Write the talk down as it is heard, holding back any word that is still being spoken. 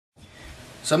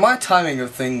So my timing of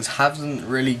things hasn't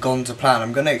really gone to plan.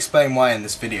 I'm going to explain why in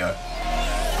this video.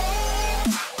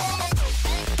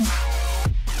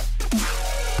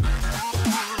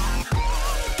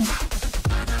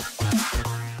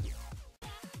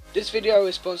 This video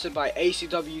is sponsored by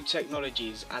AW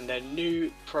Technologies and their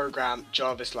new program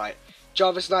Jarvis Lite.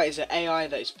 Jarvis Lite is an AI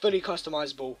that is fully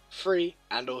customizable, free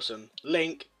and awesome.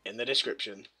 Link in the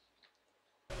description.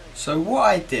 So what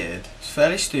I did is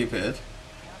fairly stupid.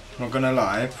 I'm not gonna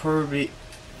lie,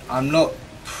 I'm not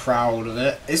proud of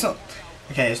it. It's not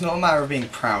a matter of being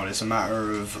proud, it's a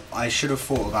matter of I should have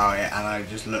thought about it and I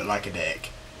just looked like a dick.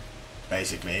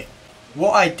 Basically.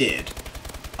 What I did,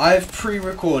 I've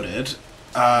pre-recorded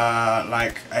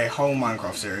like a whole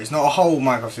Minecraft series. Not a whole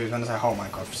Minecraft series, when I say whole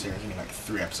Minecraft series, I mean like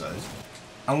 3 episodes.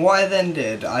 And what I then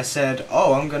did, I said,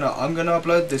 oh, I'm gonna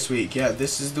upload this week. Yeah,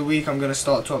 this is the week I'm gonna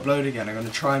start to upload again. I'm gonna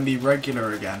try and be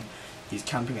regular again. He's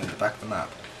camping at the back of the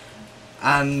map.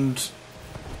 And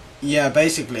yeah,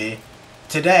 basically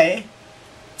today,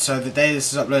 so the day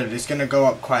this is uploaded, it's gonna go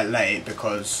up quite late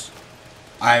because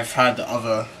I've had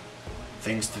other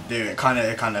things to do. It kind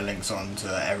of links on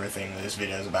to everything that this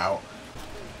video is about.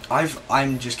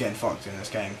 I'm just getting fucked in this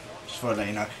game. Just thought I'd let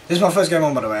you know. This is my first game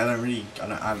on, by the way. I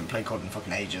haven't played CoD in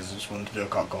fucking ages. I just wanted to do a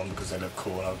CoD on because they look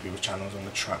cool on other people's channels. I'm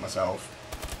gonna try it myself.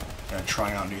 You know,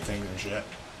 trying out new things and shit.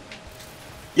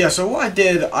 Yeah, so what I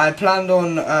did, I planned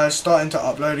on starting to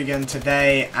upload again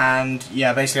today, and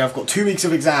yeah, basically I've got 2 weeks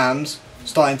of exams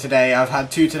starting today. I've had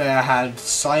 2 today. I had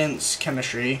science,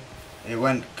 chemistry. It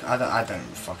went, I don't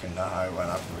fucking know how it went.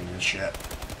 I've really good shit.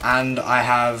 And I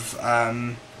have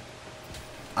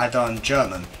I done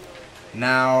German.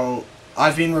 Now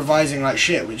I've been revising like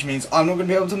shit, which means I'm not gonna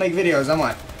be able to make videos, am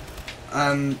I?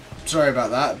 Sorry about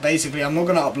that. Basically, I'm not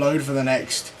gonna upload for the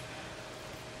next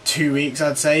 2 weeks,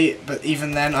 I'd say, but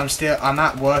even then I'm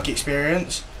at work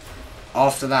experience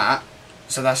after that,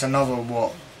 so that's another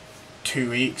what, 2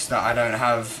 weeks that I don't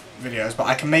have videos, but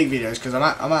I can make videos because I'm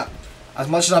at as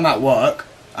much as I'm at work,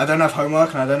 I don't have homework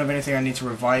and I don't have anything I need to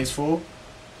revise for,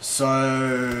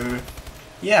 so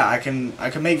yeah, I can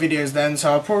make videos then.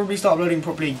 So I'll probably start uploading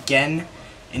properly again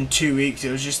in 2 weeks.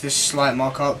 It was just this slight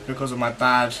mock-up because of my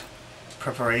bad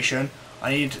preparation. I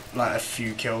need like a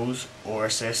few kills or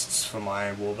assists for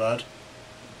my warbird.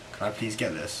 Can I please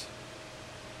get this?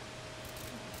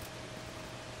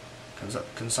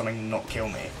 Can something not kill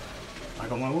me? I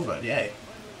got my warbird, yay.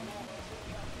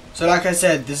 So like I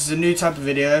said, this is a new type of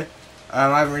video.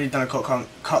 I haven't really done a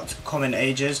cut com in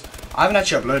ages. I haven't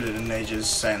actually uploaded in ages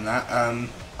saying that.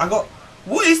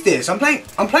 What is this? I'm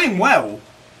playing well.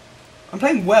 I'm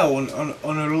playing well on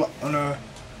a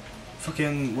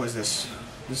fucking, what is this?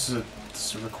 This is a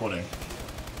recording.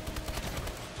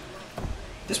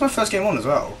 This is my first game on as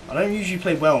well. I don't usually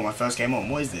play well on my first game on.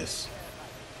 What is this?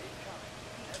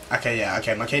 Okay, yeah,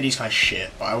 okay, my KD's kind of shit,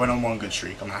 but I went on 1 good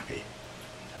streak. I'm happy.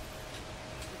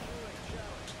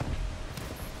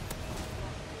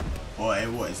 Boy,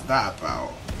 what is that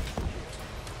about?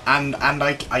 And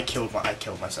I killed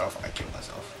myself.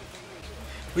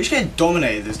 We just getting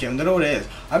dominated this game. I don't know what it is.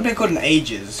 I haven't played CoD in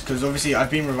ages because obviously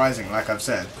I've been revising, like I've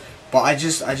said. But I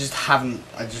just haven't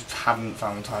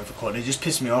found the time for CoD. It just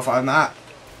pissed me off. I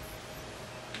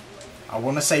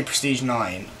want to say Prestige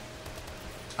 9.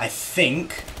 I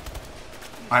think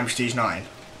I'm Prestige 9.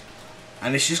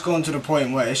 And it's just gone to the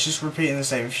point where it's just repeating the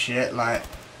same shit, like,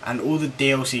 and all the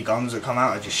DLC guns that come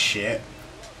out are just shit.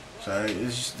 So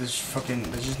there's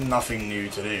just nothing new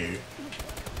to do.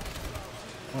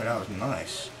 Oh, that was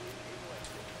nice.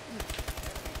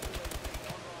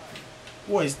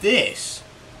 What is this?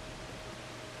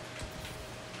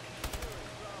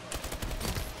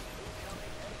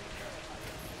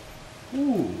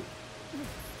 Ooh.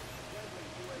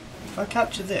 If I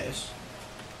capture this,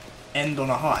 end on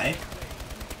a high,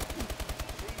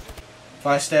 if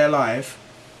I stay alive,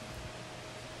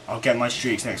 I'll get my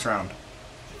streaks next round.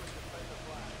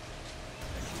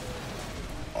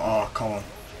 Oh, come on.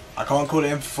 I can't call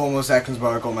it in for 4 more seconds,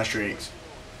 but I got my streaks.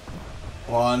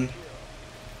 1.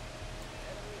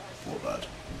 Warbird.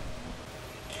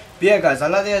 But yeah, guys, I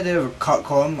like the idea of a cut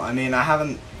com. I mean, I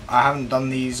haven't done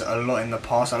these a lot in the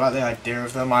past. I like the idea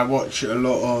of them. I watch a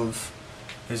lot of,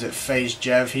 is it FaZe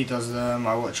Jev? He does them.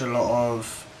 I watch a lot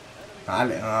of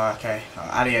Ali. Okay,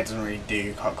 Ali doesn't really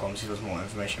do cut coms. He does more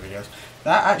information videos.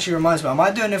 That actually reminds me, I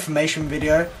might do an information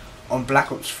video on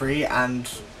Black Ops 3, and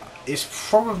it's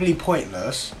probably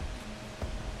pointless,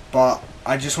 but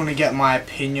I just want to get my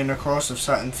opinion across of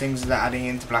certain things that they're adding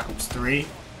into Black Ops 3.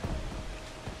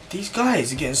 These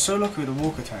guys are getting so lucky with the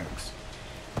walker tanks.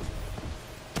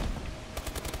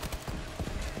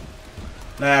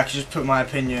 Now I can just put my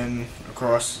opinion across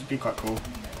across. It'd be quite cool.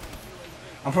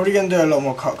 I'm probably gonna do a lot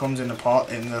more cutcoms in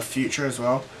the future as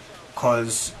well,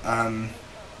 cause I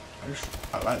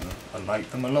like them. I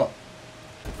like them a lot.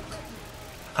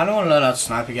 I kind of want to learn how to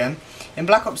snipe again. In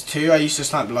Black Ops 2, I used to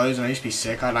snipe loads and I used to be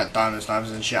sick. I had like diamond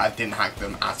snipers and shit. I didn't hack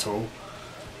them at all.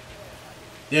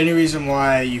 The only reason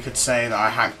why you could say that I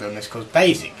hacked them is because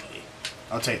basically,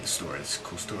 I'll tell you the story. It's a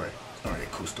cool story. It's not really a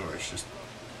cool story. It's just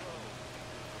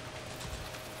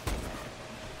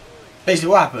basically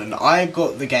what happened. I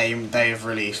got the game day of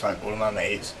release like all of my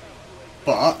mates,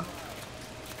 but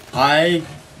I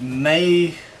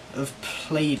may have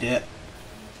played it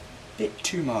a bit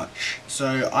too much.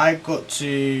 So I got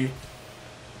to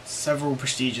several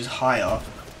prestiges higher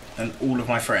than all of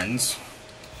my friends.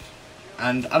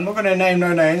 And I'm not going to name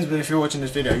no names, but if you're watching this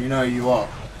video, you know who you are.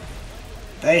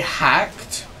 They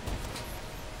hacked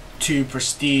to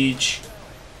prestige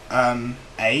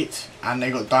 8, and they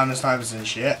got diamond snipers and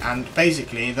shit. And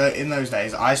basically, in those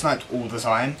days, I sniped all the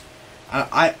time, and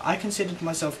I considered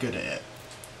myself good at it.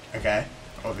 Okay,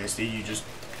 obviously,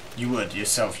 you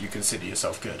consider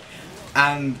yourself good.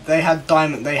 And they hacked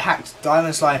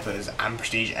diamond snipers and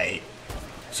prestige 8.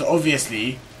 So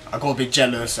obviously, I got a bit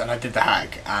jealous and I did the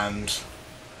hack, and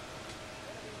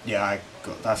yeah,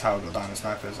 that's how I got diamond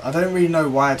snipers. I don't really know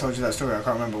why I told you that story. I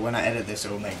can't remember. When I edit this,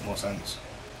 it will make more sense.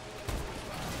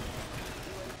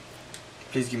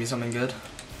 Please give me something good.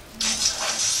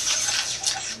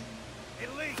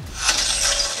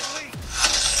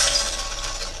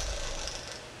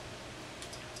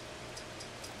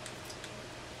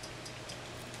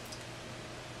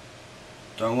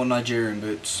 Don't want Nigerian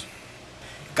boots.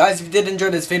 Guys, if you did enjoy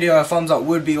this video, a thumbs up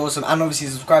would be awesome, and obviously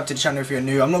subscribe to the channel if you're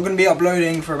new. I'm not going to be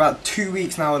uploading for about 2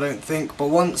 weeks now, I don't think, but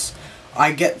once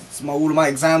I get all of my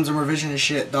exams and revision and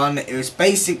shit done, it's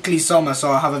basically summer,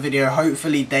 so I'll have a video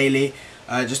hopefully daily.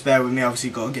 Just bear with me, obviously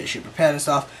got to get shit prepared and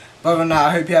stuff. But other than that,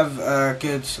 I hope you have a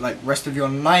good rest of your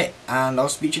night, and I'll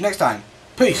speak to you next time.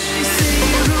 Peace!